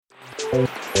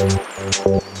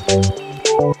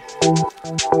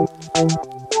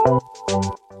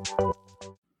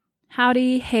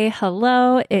Howdy, hey,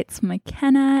 hello, it's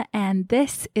McKenna, and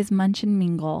this is Munch and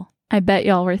Mingle. I bet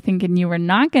y'all were thinking you were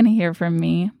not going to hear from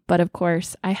me, but of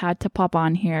course I had to pop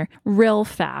on here real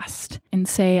fast and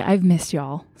say I've missed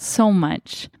y'all so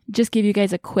much. Just give you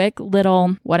guys a quick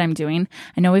little what I'm doing.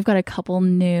 I know we've got a couple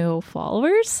new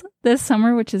followers this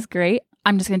summer, which is great.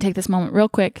 I'm just going to take this moment real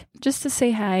quick just to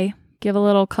say hi, give a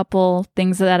little couple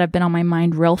things that have been on my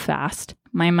mind real fast.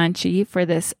 My munchie for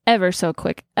this ever so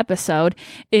quick episode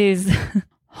is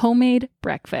homemade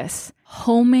breakfast.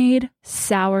 Homemade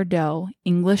sourdough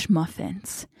English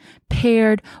muffins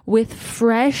paired with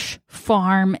fresh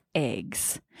farm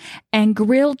eggs and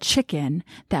grilled chicken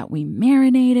that we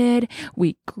marinated,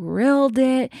 we grilled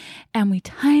it, and we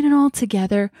tied it all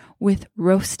together with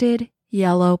roasted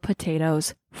yellow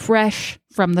potatoes fresh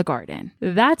from the garden.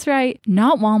 That's right,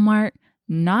 not Walmart,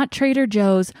 not Trader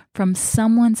Joe's, from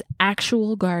someone's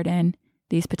actual garden.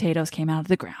 These potatoes came out of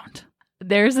the ground.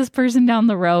 There's this person down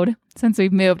the road since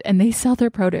we've moved, and they sell their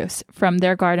produce from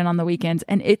their garden on the weekends,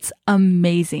 and it's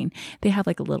amazing. They have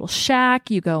like a little shack.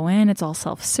 You go in, it's all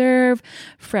self-serve,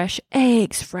 fresh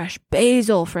eggs, fresh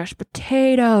basil, fresh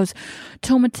potatoes,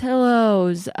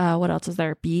 tomatillos. What else is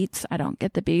there? Beets. I don't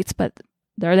get the beets, but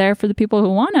they're there for the people who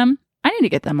want them. I need to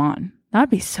get them on. That would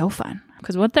be so fun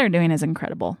because what they're doing is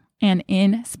incredible and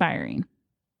inspiring.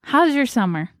 How's your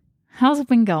summer? How's it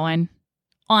been going?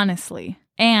 Honestly.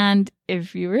 And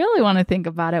if you really want to think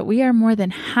about it, we are more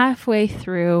than halfway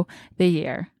through the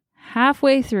year.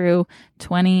 Halfway through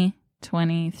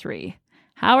 2023.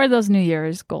 How are those New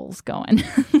Year's goals going?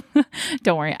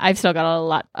 Don't worry, I've still got a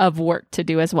lot of work to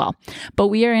do as well. But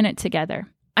we are in it together.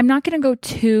 I'm not going to go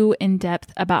too in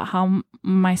depth about how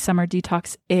my summer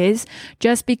detox is,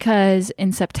 just because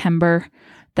in September,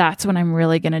 that's when I'm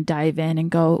really going to dive in and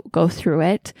go through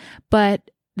it. But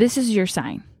this is your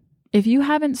sign. If you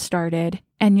haven't started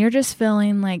and you're just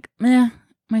feeling like, my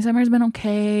summer's been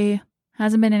okay,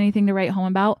 hasn't been anything to write home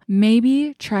about,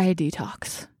 maybe try a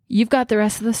detox. You've got the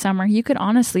rest of the summer. You could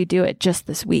honestly do it just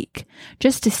this week,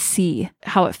 just to see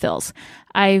how it feels.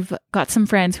 I've got some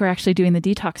friends who are actually doing the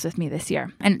detox with me this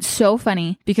year. And it's so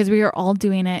funny because we are all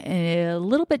doing it a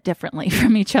little bit differently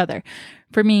from each other.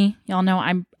 For me, y'all know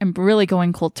I'm really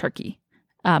going cold turkey.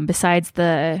 Besides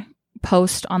the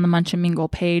post on the Munch and Mingle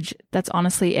page, that's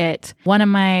honestly it. One of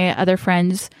my other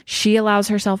friends, she allows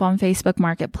herself on Facebook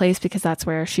Marketplace because that's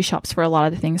where she shops for a lot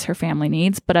of the things her family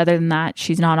needs. But other than that,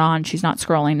 she's not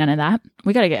scrolling, none of that.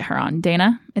 We got to get her on.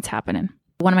 Dana, it's happening.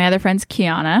 One of my other friends,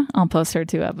 Kiana, I'll post her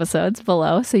 2 episodes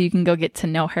below so you can go get to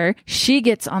know her. She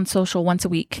gets on social once a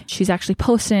week. She's actually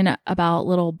posting about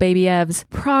little baby Ev's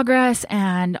progress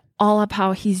and all of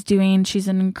how he's doing. She's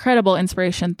an incredible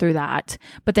inspiration through that.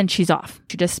 But then she's off.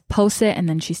 She just posts it and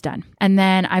then she's done. And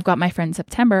then I've got my friend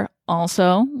September.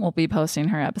 Also, we'll be posting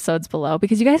her episodes below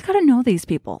because you guys got to know these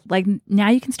people. Like now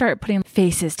you can start putting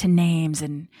faces to names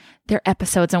and their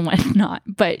episodes and whatnot.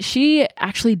 But she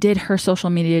actually did her social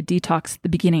media detox the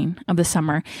beginning of the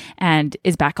summer and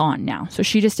is back on now. So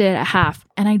she just did it at half.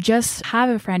 And I just have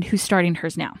a friend who's starting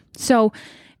hers now. So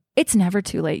it's never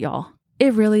too late, y'all.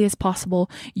 It really is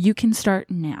possible. You can start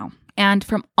now. And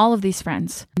from all of these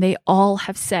friends, they all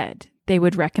have said they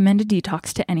would recommend a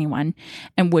detox to anyone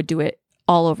and would do it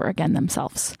all over again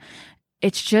themselves.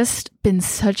 It's just been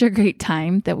such a great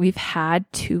time that we've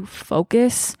had to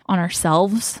focus on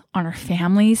ourselves, on our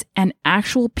families, and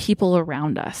actual people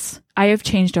around us. I have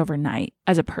changed overnight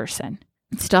as a person.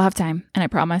 Still have time, and I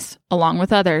promise, along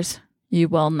with others, you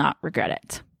will not regret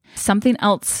it. Something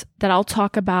else that I'll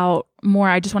talk about more,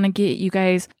 I just want to get you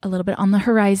guys a little bit on the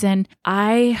horizon.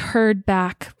 I heard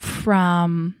back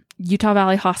from Utah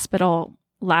Valley Hospital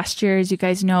last year. As you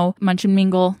guys know, Munch and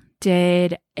Mingle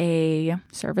did a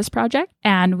service project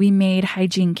and we made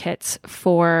hygiene kits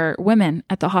for women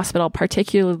at the hospital,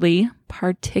 particularly,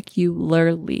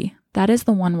 that is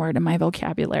the one word in my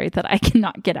vocabulary that I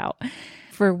cannot get out,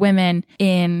 for women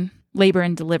in labor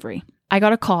and delivery. I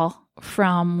got a call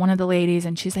from one of the ladies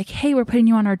and she's like, hey, we're putting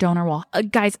you on our donor wall.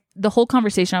 Guys, the whole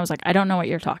conversation, I was like, I don't know what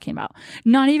you're talking about.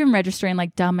 Not even registering,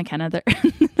 like, dumb McKenna,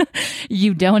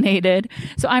 you donated.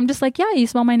 So I'm just like, yeah, you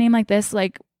spell my name like this,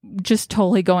 like just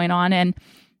totally going on. And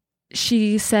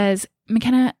she says,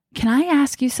 McKenna, can I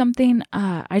ask you something?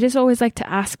 I just always like to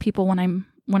ask people when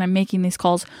I'm making these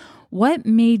calls, what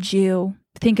made you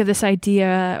think of this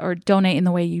idea or donate in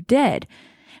the way you did?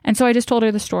 And so I just told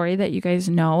her the story that you guys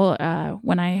know.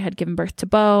 When I had given birth to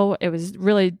Bo, it was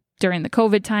really during the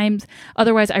COVID times.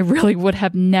 Otherwise, I really would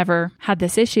have never had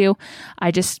this issue. I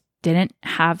just didn't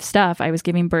have stuff. I was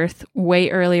giving birth way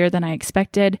earlier than I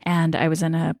expected, and I was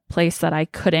in a place that I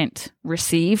couldn't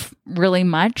receive really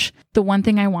much. The one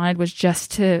thing I wanted was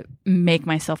just to make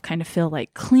myself kind of feel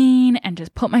like clean and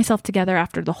just put myself together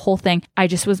after the whole thing. I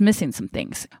just was missing some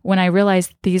things. When I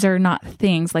realized these are not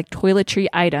things like toiletry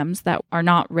items that are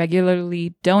not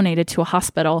regularly donated to a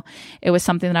hospital, it was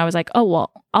something that I was like, oh,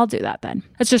 well, I'll do that then.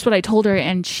 That's just what I told her.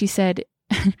 And she said,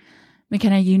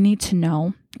 McKenna, you need to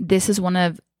know this is one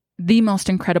of the most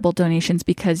incredible donations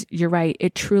because you're right.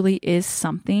 It truly is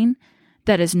something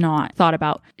that is not thought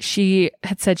about. She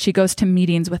had said she goes to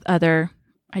meetings with other,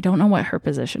 I don't know what her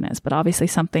position is, but obviously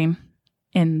something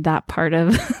in that part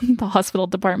of the hospital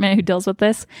department who deals with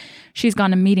this. She's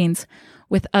gone to meetings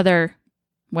with other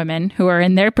women who are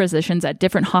in their positions at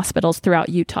different hospitals throughout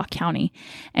Utah County.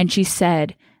 And she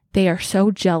said they are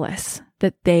so jealous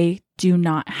that they do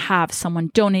not have someone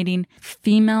donating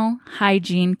female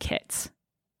hygiene kits.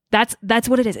 That's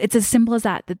what it is. It's as simple as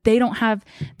that they don't have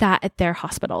that at their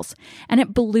hospitals. And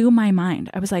it blew my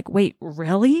mind. I was like, wait,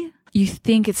 really? You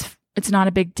think it's not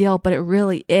a big deal, but it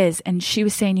really is. And she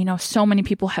was saying, so many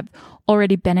people have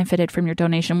already benefited from your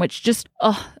donation, which just,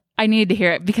 I needed to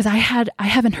hear it because I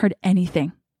haven't heard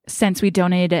anything since we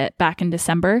donated it back in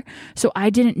December. So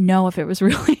I didn't know if it was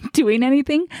really doing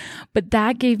anything, but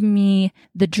that gave me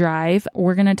the drive.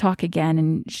 We're going to talk again,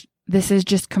 and this is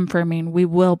just confirming we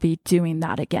will be doing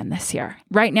that again this year.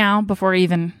 Right now, before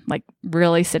even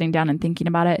really sitting down and thinking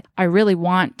about it, I really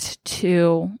want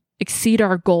to exceed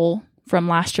our goal from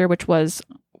last year, which was,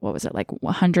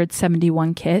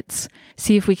 171 kits.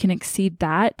 See if we can exceed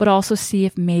that, but also see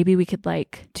if maybe we could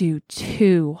do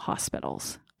 2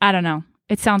 hospitals. I don't know.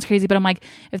 It sounds crazy, but I'm like,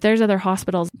 if there's other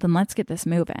hospitals, then let's get this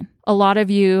moving. A lot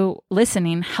of you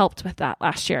listening helped with that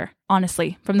last year.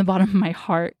 Honestly, from the bottom of my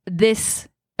heart, this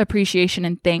appreciation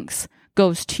and thanks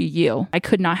goes to you. I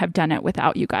could not have done it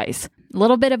without you guys. A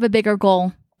little bit of a bigger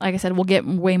goal. Like I said, we'll get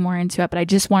way more into it, but I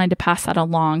just wanted to pass that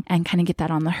along and kind of get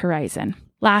that on the horizon.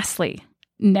 Lastly,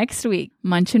 next week,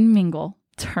 Munch and Mingle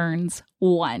turns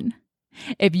 1.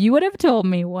 If you would have told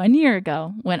me 1 year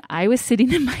ago when I was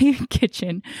sitting in my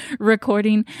kitchen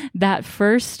recording that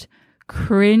first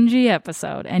cringy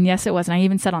episode, and yes, it was, and I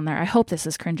even said on there, I hope this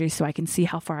is cringy so I can see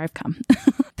how far I've come,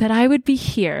 that I would be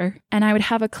here and I would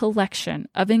have a collection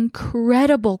of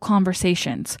incredible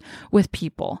conversations with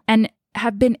people and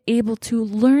have been able to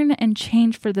learn and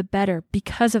change for the better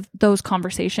because of those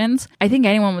conversations. I think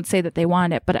anyone would say that they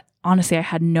wanted it, but honestly, I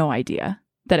had no idea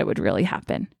that it would really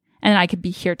happen. And I could be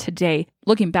here today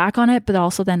looking back on it, but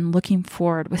also then looking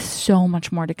forward with so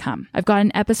much more to come. I've got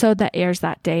an episode that airs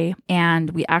that day,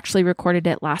 and we actually recorded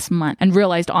it last month and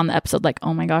realized on the episode,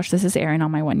 oh my gosh, this is airing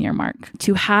on my 1 year mark.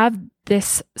 To have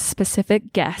this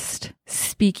specific guest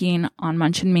speaking on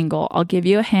Munch and Mingle, I'll give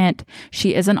you a hint.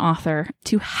 She is an author.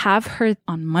 To have her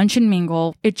on Munch and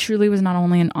Mingle, it truly was not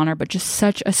only an honor, but just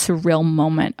such a surreal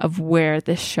moment of where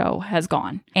this show has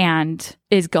gone and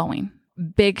is going.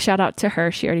 Big shout out to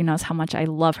her. She already knows how much I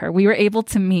love her. We were able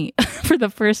to meet for the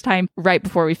first time right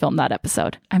before we filmed that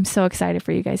episode. I'm so excited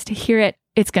for you guys to hear it.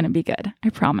 It's going to be good. I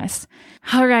promise.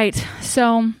 All right.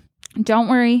 So don't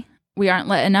worry. We aren't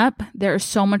letting up. There is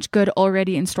so much good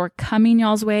already in store coming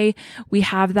y'all's way. We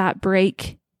have that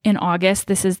break in August.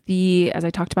 This is as I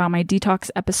talked about in my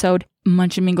detox episode,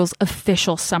 Munch and Mingle's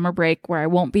official summer break, where I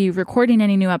won't be recording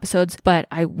any new episodes, but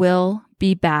I will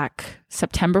be back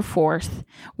September 4th.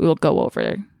 We will go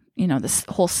over, this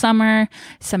whole summer,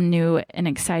 some new and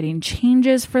exciting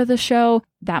changes for the show.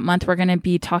 That month, we're going to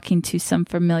be talking to some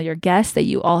familiar guests that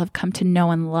you all have come to know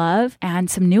and love, and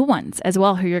some new ones as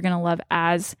well, who you're going to love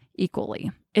as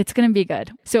equally. It's going to be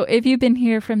good. So if you've been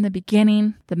here from the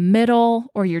beginning, the middle,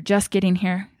 or you're just getting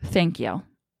here, thank you.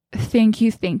 Thank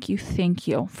you, thank you, thank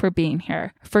you for being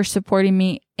here, for supporting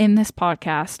me in this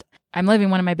podcast. I'm living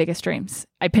one of my biggest dreams.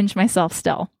 I pinch myself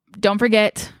still. Don't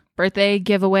forget, birthday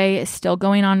giveaway is still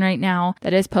going on right now.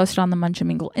 That is posted on the Munch and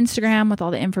Mingle Instagram with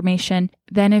all the information.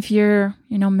 Then if you're,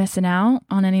 missing out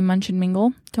on any Munch and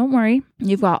Mingle, don't worry.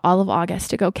 You've got all of August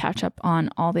to go catch up on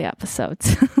all the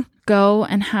episodes. Go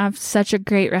and have such a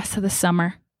great rest of the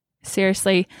summer.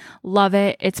 Seriously, love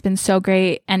it. It's been so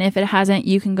great. And if it hasn't,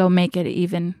 you can go make it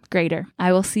even greater.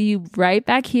 I will see you right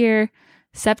back here,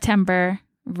 September,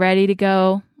 ready to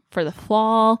go for the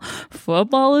fall.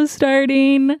 Football is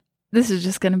starting. This is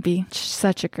just going to be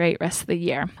such a great rest of the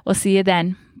year. We'll see you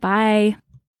then. Bye.